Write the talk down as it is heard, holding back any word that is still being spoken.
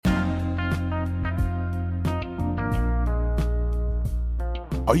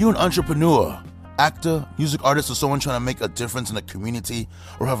Are you an entrepreneur, actor, music artist, or someone trying to make a difference in the community,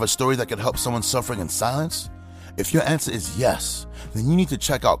 or have a story that can help someone suffering in silence? If your answer is yes, then you need to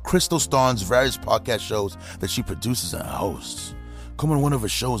check out Crystal Starnes' various podcast shows that she produces and hosts. Come on one of her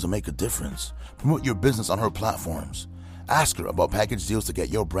shows and make a difference. Promote your business on her platforms. Ask her about package deals to get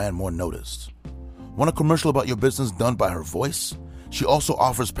your brand more noticed. Want a commercial about your business done by her voice? She also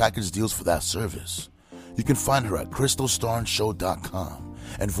offers package deals for that service. You can find her at crystalstarneshow.com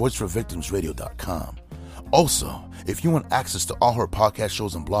and voiceforvictimsradio.com. Also, if you want access to all her podcast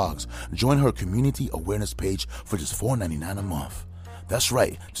shows and blogs, join her community awareness page for just $4.99 a month. That's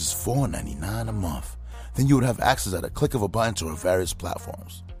right, just $4.99 a month. Then you would have access at a click of a button to her various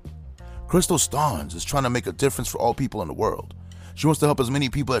platforms. Crystal Starnes is trying to make a difference for all people in the world. She wants to help as many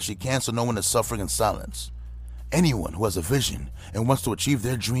people as she can so no one is suffering in silence. Anyone who has a vision and wants to achieve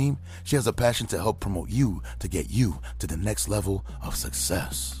their dream, she has a passion to help promote you to get you to the next level of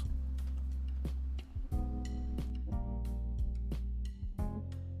success.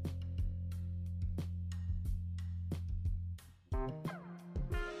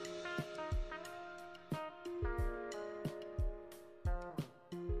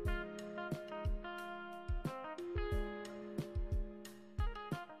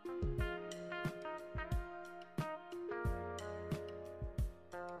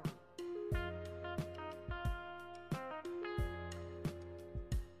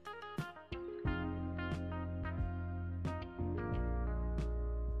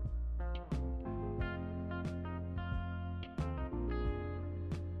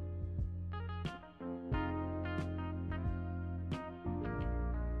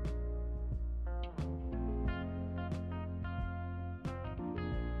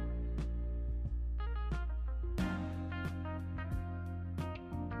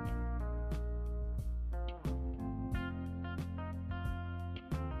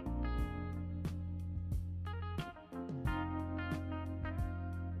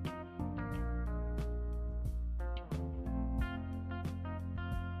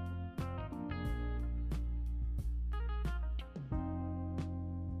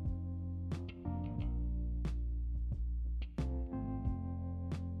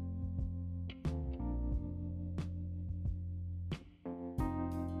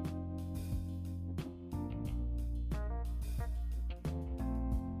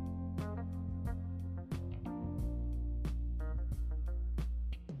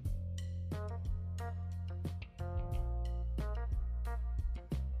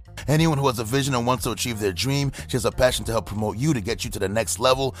 Anyone who has a vision and wants to achieve their dream, she has a passion to help promote you to get you to the next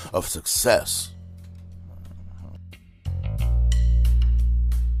level of success.